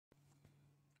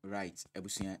Right,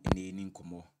 ebusia ene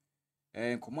nkomo.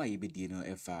 Nkomo aye bedi no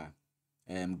efa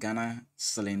Ghana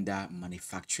Cylinder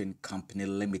Manufacturing Company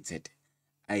Limited.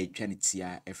 Aye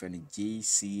twanitia efa ne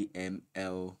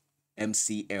GCML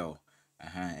MCL.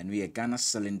 And we are Ghana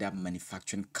Cylinder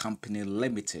Manufacturing Company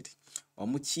Limited.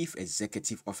 Omo Chief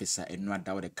Executive Officer enwa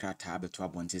dawo de krata abeto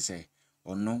abonte se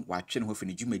ono watwe ne ho fe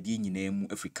ne dwumadi nyina mu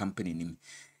afri company nim.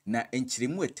 Na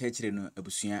enchiremu etechire no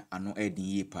abusua ano edin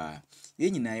yi pa.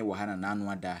 Ye nyina ye wo hana na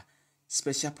anu ada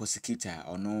special prosecutor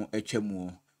ono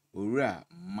etwamu Owura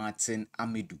Martin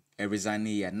Amidu resign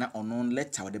ya na ono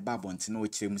letter with the babonte no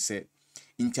chiremu se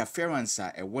interference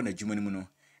a ewo na dwuma mu no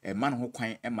man ho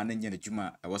kwan ma na nya na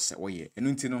dwuma ewo se woye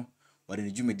enu nti no wode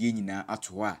ne dwumadi nyina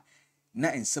ato ho a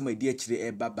na ensem adi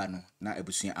akire baba no na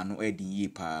abusua ano edin yi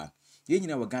pa. Ye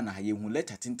nyina wa Ghana ha ye hu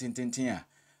letter tintintenten a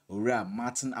Owura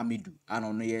Martin Amidu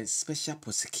ano no ye special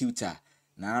prosecutor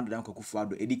na Akuffo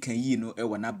Addo edikan yi no e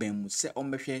wona ban mu se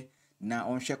ombehwe na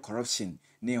onhwe corruption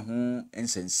ne ho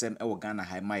ensensem e wo Ghana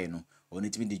ha maye no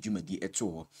onetimi de dwumadi eto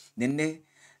ho nenne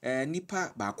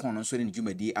nipa ba kon no so ne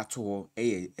dwumadi ato ho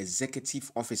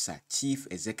executive officer chief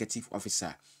executive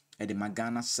officer e de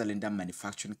Ghana Cylinder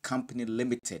Manufacturing Company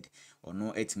Limited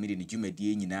ono etimi de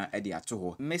dwumadi nyina e de ato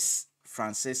ho Miss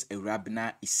Frances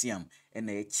Ewurabena Essiam and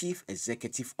a chief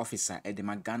executive officer at the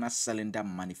Ghana Cylinder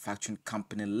Manufacturing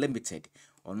Company Limited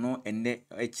or no ene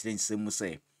echirensemu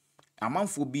say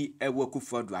amanfo bi ewo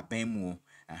Akuffo Addo aban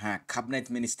cabinet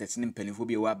ministers ne mpanifo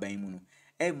bi ewo aban mu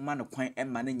no ma no kwan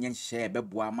ma ne nyenhye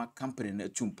ebeboa ma company na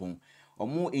atumpon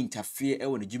omo interfere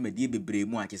ewo ne dwumadi bebre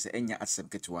mu akese enya asem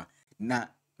ketwa na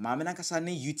maame na kasa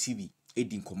ne UTV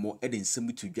edin komo eden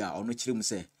nsem tudwa ono kiremu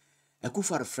say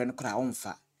Akuffo Addo friend kra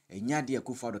onfa enya de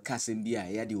Akuffo Addo kasem bi a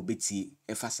ya de obeti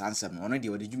efa sansem no de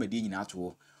wode dwumadi nyina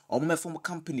ato omumefom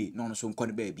company no so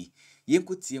nkone baabi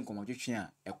yenkotie nkomodwetwe a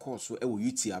ekoso ewo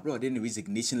UTV abroad de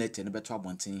resignation letter no beto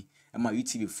abonten ema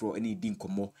UTV fro ene di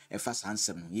nkomo efa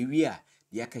sansem no yewi a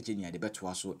de akagenya de beto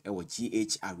aso ewo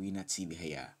GH Arena TV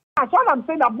here. That's what I'm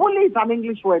saying. That bully is an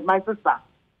English word, my sister.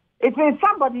 It is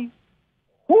somebody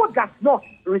who does not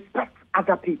respect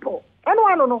other people.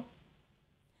 Anyone know?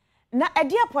 Na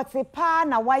edia pote pa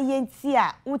na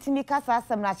wayentia a utimi kasa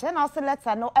asem na che na o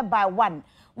letter no e by one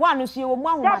so ye wo mu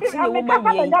ahomati ne wo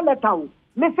mawie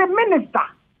Mr. Minister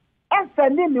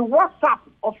sending me WhatsApp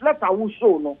of letter we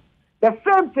show no the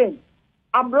same thing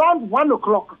around 1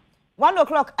 o'clock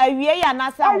awie ya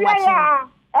na sa wachi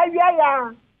awie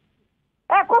ya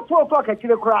e ko 2 o'clock e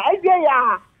kire kura awie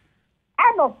ya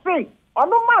I no say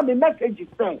ono ma me message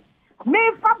say me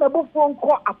fa bebo phone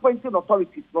call appointing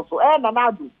authorities no so na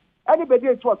na do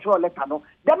anybody to letter no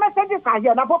the messages are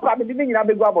here na papa me didn't nyina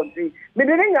begu abonti me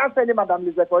didn't nyina send madam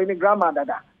Lizette or any grandmother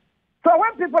da. So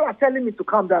when people are telling me to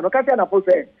calm down, okay, I put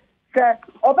say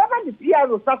obaba the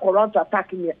PRO start around to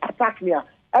attack me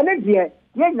and then there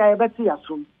ye na ebeti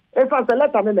asum if I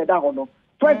select am me da hono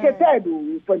 23rd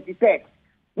me so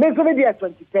me there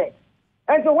 23rd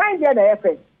and so when there na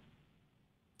effect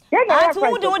ye na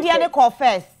who do the call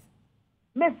first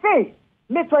me say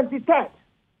me 23rd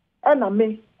and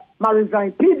me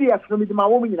resign PDF from the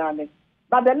woman in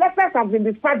but the letters have been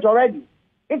dispatched already.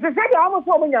 It's a second almost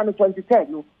woman on the 23rd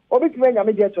no obi to me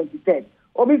 23rd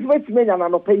obi to me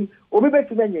no pay obi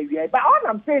to me but all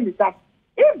I'm saying is that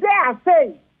if they are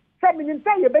saying say me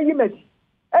say you be me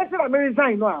until I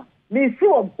resign no me see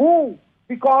of who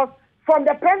because from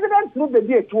the president through the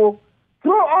day through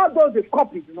all those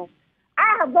copies you know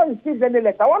I have not received any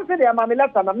letter. I want to say they are my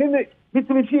letter na me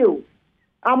feel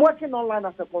I'm working online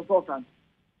as a consultant.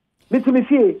 I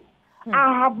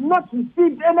have not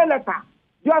received any letter.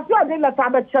 You are still the letter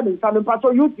about Chairman Simon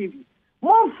Pato UTV.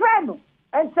 More friend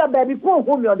and said baby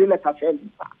who me the letter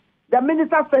the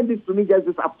minister sent this to me just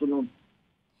this afternoon.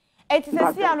 It is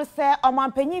a say say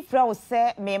omanpanyi fra o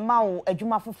say me ma wo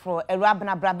adwuma foforo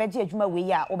Ewurabena brabeje adwuma we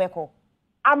ya obeko.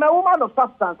 I'm a woman of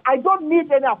substance. I don't need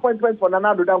any appointment for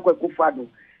Nana Addo than Akuffo Addo.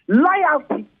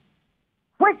 Loyalty,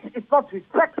 which is not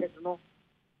respected, you know,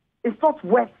 it's not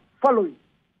worth following.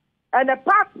 And a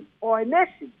party or a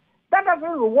nation that doesn't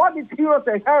reward its heroes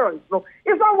and heroines, no,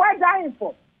 it's not worth dying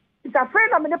for. It's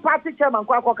afraid I'm in the party chairman,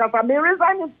 I may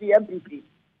resign in the MPP.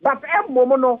 But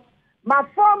Momono, my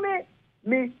former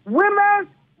me women's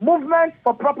movement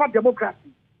for proper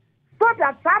democracy. So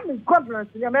that some is governance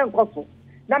in the main council.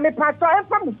 Now me pastor and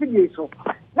from the so.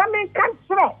 Now me can't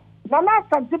throw. Now last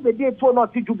time the day to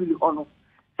not to jubilee honor.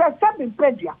 So something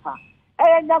pediafa.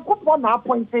 And na coupon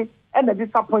appointed and the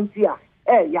disappointed.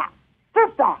 Yeah.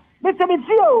 Sister, Mr.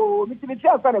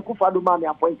 Akuffo Addo man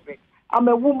appointment. I'm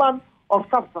a woman of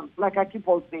substance, like I keep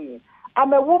on saying.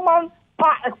 I'm a woman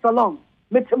par excellence.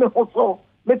 Mr.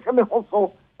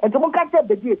 Hoso, And to catch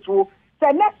the day so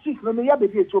next week, no, me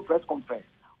be a press conference.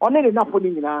 Only the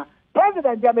Napoli,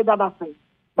 President Jamie say.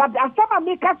 But as some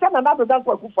me catch another than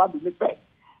Akuffo Addo me say.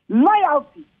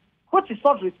 Loyalty, which is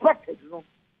not respected,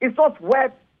 is not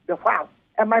worth the while.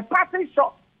 And my party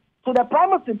shot to the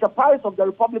primary enterprise of the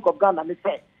Republic of Ghana, me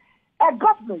say, a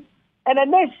government and a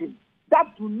nation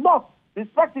that do not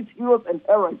respect its heroes and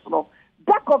heroines,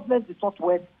 that government is not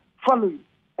worth following.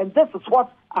 And this is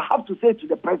what I have to say to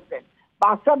the president.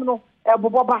 But so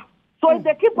if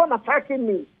they keep on attacking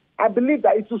me, I believe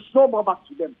that it will snowball back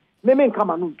to them. And the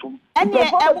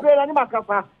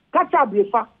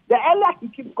earlier he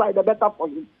keeps quiet, the better for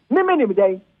him. A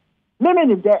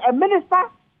minister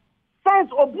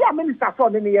signs or be a minister for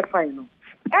the year final.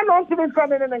 And not even from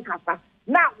the Kasa.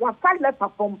 Now, was signed letter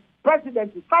from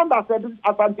president signed as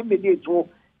anti-mediate.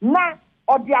 Now,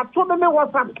 or the autonomy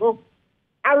was up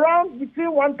around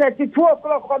between 1:30 2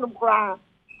 o'clock on the crowd.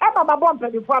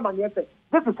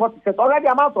 This is what he said. Already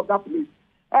I'm out of that place.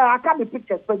 I can't be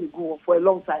pictures when you go for a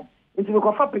long time. Into the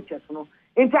cover pictures,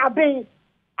 Into Abe,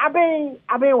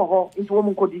 into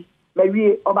woman Kodi,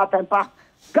 maybe about time pa.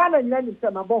 Ghana and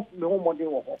himself about me home day.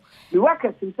 The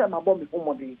workers himself about me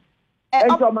home day.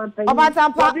 About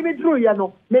Tampa,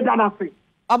 Medanafi.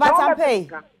 About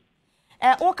Tampa.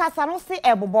 Okasa no se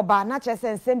eboboba na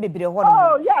chese nsem bebre ho no.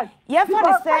 Oh yes. Ye fa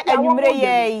ne se anwumre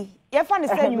ye. Ye fa ne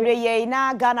se anwumre ye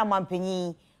na Ghana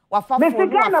mampanyi. Wa fa fo. Me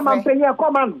Ghana mampanyi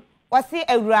akoma. Wasi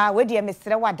awura we de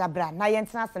mesre wadabra na ye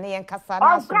ntena se ne ye nkasa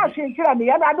na so.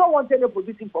 I don't want any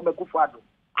position from Akuffo Addo.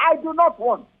 I do not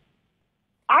want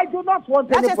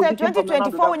any position.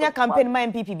 2024 when your campaign my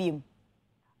MPP be.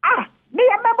 Me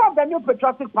a member of the New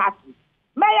Patriotic Party.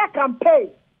 Mayor campaign.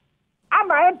 I'm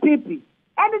a MPP.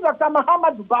 And Dr.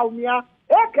 Muhammad Baumia,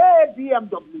 aka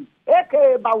BMW,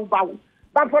 aka Bau.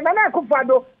 But for Nana Akuffo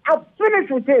Addo, I've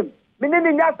finished with him.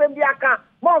 Meaning Yasembiaka,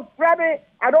 Mount Freddy,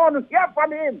 I don't want to hear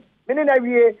from him. Meaning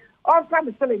every on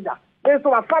the cylinder.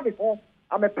 So I started home.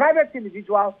 I'm a private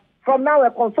individual, from now a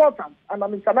consultant, and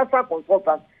I'm an international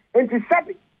consultant. And to set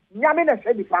Yamina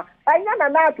Shedifa, and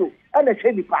Yana Nato, and a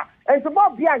Shedifa. And so more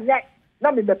beyond yet,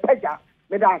 Nami the Peja,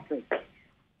 Medase.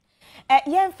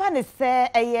 Yen fa ne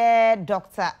se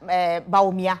Dr.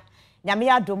 Baumia nyame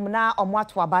adom na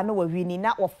omwato aba na wawini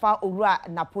na ofa owura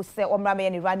na pose omra me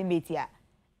ne running mate ya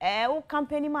wo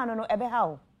company man no ebe ha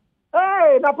o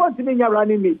na pose me nya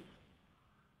running mate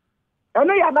and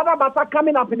you another matter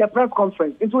coming up in the press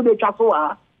conference into the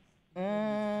chaso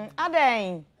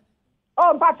aden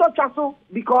pato chaso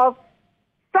because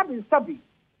study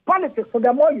politics, so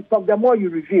the more you talk the more you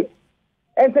reveal,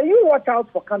 and so you watch out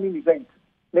for coming events.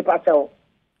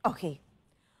 Okay.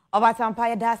 Obatampa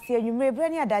ya dasia yumre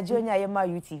brani adaje onya yema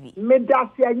UTV. Me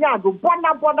dasia nya do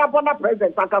bona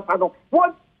president akasa no.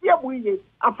 Won tie buye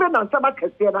afa na nsaba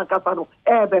kese na akasa no.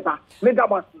 Beba. Me da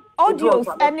basi. Audios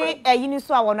any yini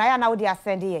so awon aya na wo dey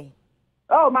send ye.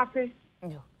 Oh, mate.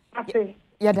 Mate.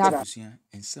 Ya da.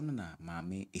 Ensem na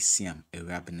Maame Essiam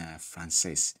Ewurabena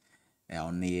Frances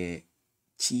on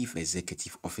Chief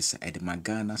Executive Officer at the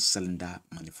Ghana Cylinder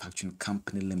Manufacturing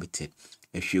Company Limited.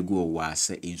 If you go was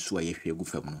in Sua, if you go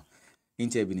from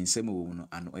interview in some woman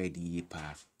and oily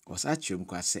pa, was actually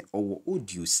say our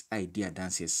odious idea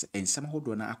dances and some hold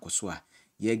on Akoswa,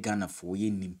 ye Ghana for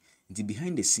yin.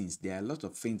 Behind the scenes, there are a lot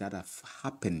of things that have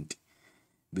happened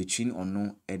between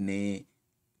Ono and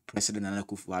President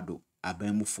Akuffo Addo,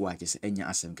 Abemu for just Enya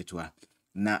Asem Ketua.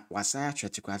 Na wasaya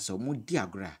chachikwa so mo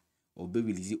diagra. Obe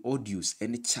release audios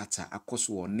any chatter akos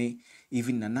one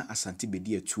even Nana Asante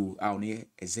Bedi Atu our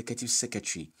executive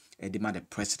secretary edema the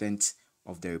president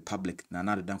of the republic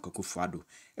Nana Akuffo Addo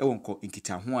ewonko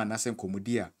inkita ho anase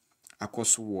nkomodia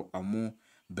akos wo amo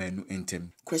banu entem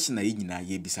question na yina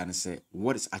ye bisa ne say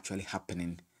what is actually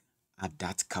happening at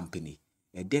that company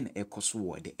then ekos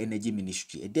wo the energy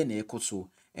ministry then ekos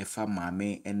efa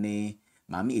Maame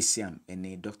Essiam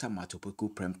ene Dr. Matthew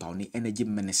Opoku-Prempeh energy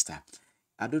minister.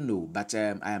 I don't know, but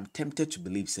I am tempted to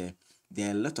believe, sir, there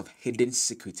are a lot of hidden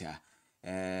secrets.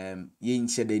 Yin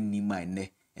said any mine,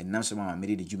 and now some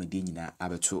made the Jumadina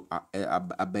abato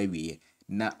abawi.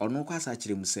 Now, on no class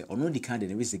actually say, on no decant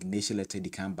and resignation letter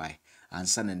decant by, and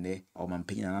son and day, or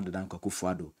Mamping another than Akuffo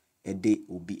Addo, a day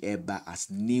will be able as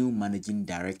new managing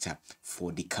director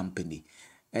for the company.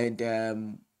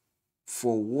 And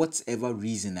for whatever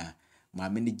reason, my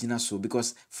managing so,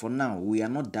 because for now, we are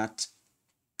not that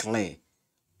clear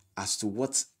as to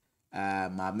what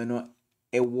Mameno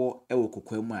ewo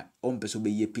kokwema ompeso be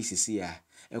ye PCC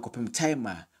ekopem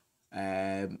time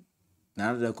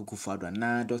na Akuffo Addo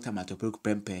na Dr. Matthew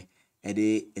Opoku-Prempeh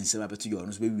de ensema beto yo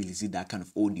no so be release that kind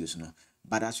of audios no,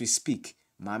 but as we speak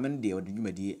Mameno de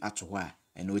odwumadi ato ho a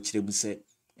eno kire bu se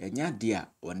enya dia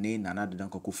one Nana Addo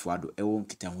Akufo Addo ewo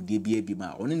nkitahudie bi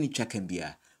ma one ni twakan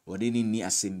bia one ni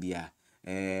asem bia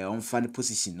on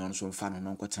position no so on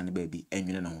no nkota ne ba bi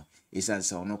enwene no isan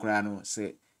se ono kra no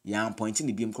se yan point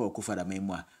ni biem kra Akufo Addo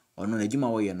mamu a ono na adwuma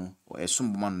wo ye no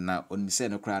esum boma no na on se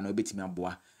no kra no obetimi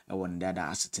aboa ewo ndada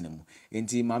asetene mu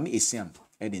enti Mami Essiam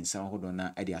edi nsa hodo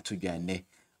na edi atodwa ne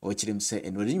o kirem se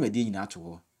eno de nwade nyina ato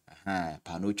ho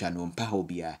pa no twa no mpa ho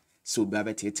bia so obi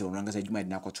abetete ono ngasa adwuma de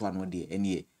na akoto ano de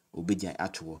ene obegya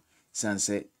ato ho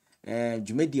sanse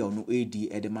dwumadi ono edi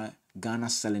edema Ghana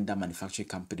Cylinder Manufacturing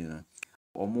Company no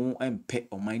omo empe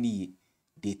oman ni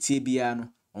de tie bia no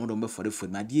omo do mbefore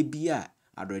ma de bia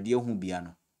adrede hu bia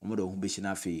no omo do hu be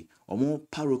hina afi omo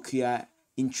parochial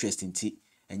interest nti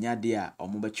enya de a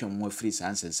omo betwe omo afiri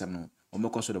sansensem no omo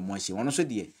koso do mo ahye wono so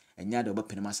de enya de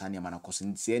obepene masa ne ma na koso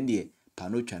nti ende pa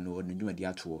no twa no no dwuma de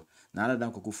ato na Addo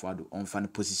Akufo Addo on fan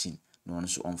position no on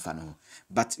so on fan ho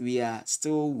but we are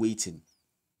still waiting.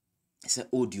 Say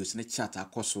audios ne chat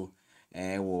akoso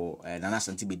wo Nana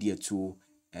Asante bedi atu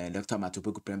Dr. Matthew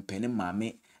Opoku-Prempeh ne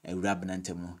Maame Ewurabena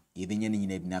ntem no yebenye ne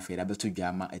nyina bi na fe da beto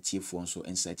dwama atiefo nso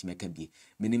insight meka bi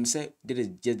menim say this is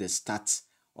just the start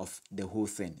of the whole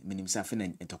thing menim say afa na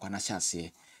entokwana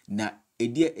hyase na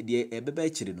edie ebeba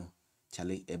akire no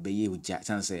chale ebeye uja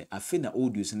chance afa na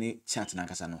audios ne chat na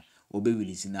kasa no obe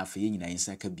release na afa nyina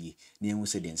insa ka bi na ehu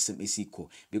say den sem esiko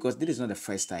because this is not the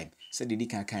first time say the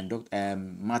kan Dr.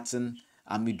 Martin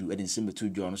Amidu and similar to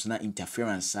John, so not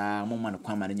interference, moment of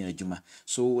kwama in Juma.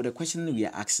 So the question we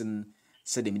are asking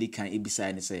said the medical ebisa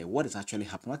and say what is actually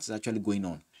happening, what is actually going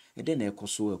on. And then I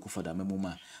so Akufo Addo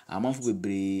memuma. A month will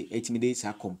be 8 days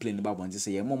I complain about one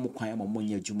say a momo kwama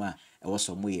monya Juma was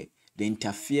somewhere. The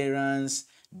interference,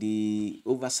 the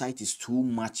oversight is too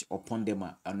much upon them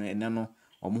and no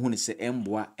or mohun say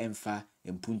emboa emfa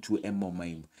empuntu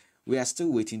emmo. We are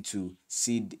still waiting to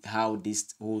see how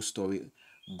this whole story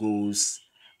goes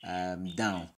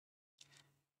down.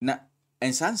 Na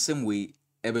ensansem we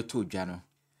ebeto dwa no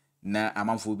na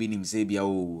amanfo bi nim se bia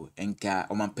o enka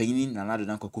omanpanyin na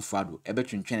Addo Akufo Addo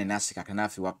ebetwentwene na ase kakra na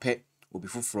afi wape obi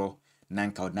foforo na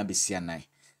nka odna besia nan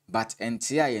but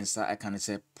entia yensa I can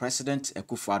say President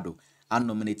Akufo Addo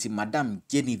nominated Madam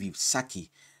Genevieve Saki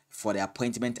for the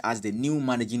appointment as the new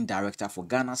managing director for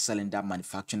Ghana Cylinder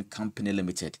Manufacturing Company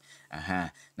Limited. Now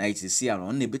it is here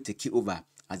on able to take over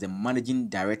as the managing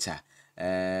director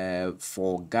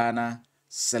for Ghana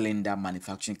Cylinder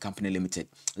Manufacturing Company Limited.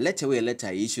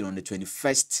 Letter issued on the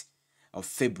 21st of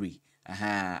February.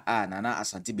 Nana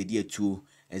Asante bedi atu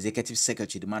executive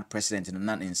secretary the man president and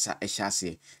nan insa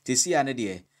eshase. Te see ane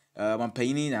de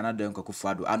mampanyini Nana Addo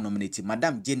Akufo Addo nominated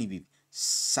Madam Genevieve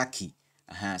Saki.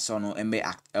 So no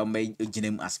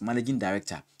ginem as managing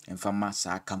director and farmer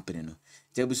sa company no.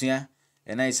 Tebusia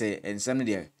and I say and some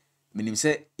there minim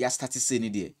say ya start say ni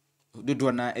there.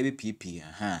 Dodo na EBPP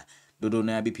dodo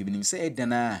na EBPP minim say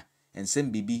edana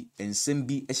ensem bibi ensem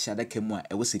bi ehada kemu a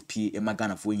ewo se pie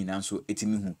emagana fo nyina so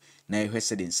etimi hu na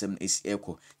ehwese de ensem esi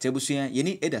ekọ tebusuya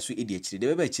yeni eda so edi akire de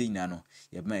beba akire nyina no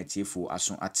ye ma atiefo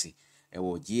aso ate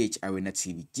ewo GCMCL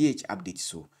TV GH update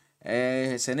so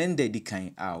senende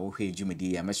dikan a wo hwe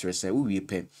dwumedi ya mesere se wo wie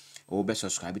pe wo be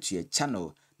subscribe to your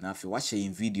channel na afi wa share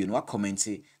video no wa comment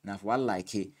na afi wa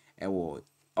like ewo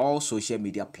all social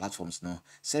media platforms no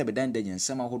say be dan de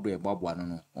nsema hodo e boabo ano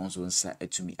no onso nsa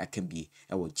atumi akambie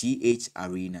ewo GH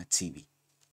Arena TV.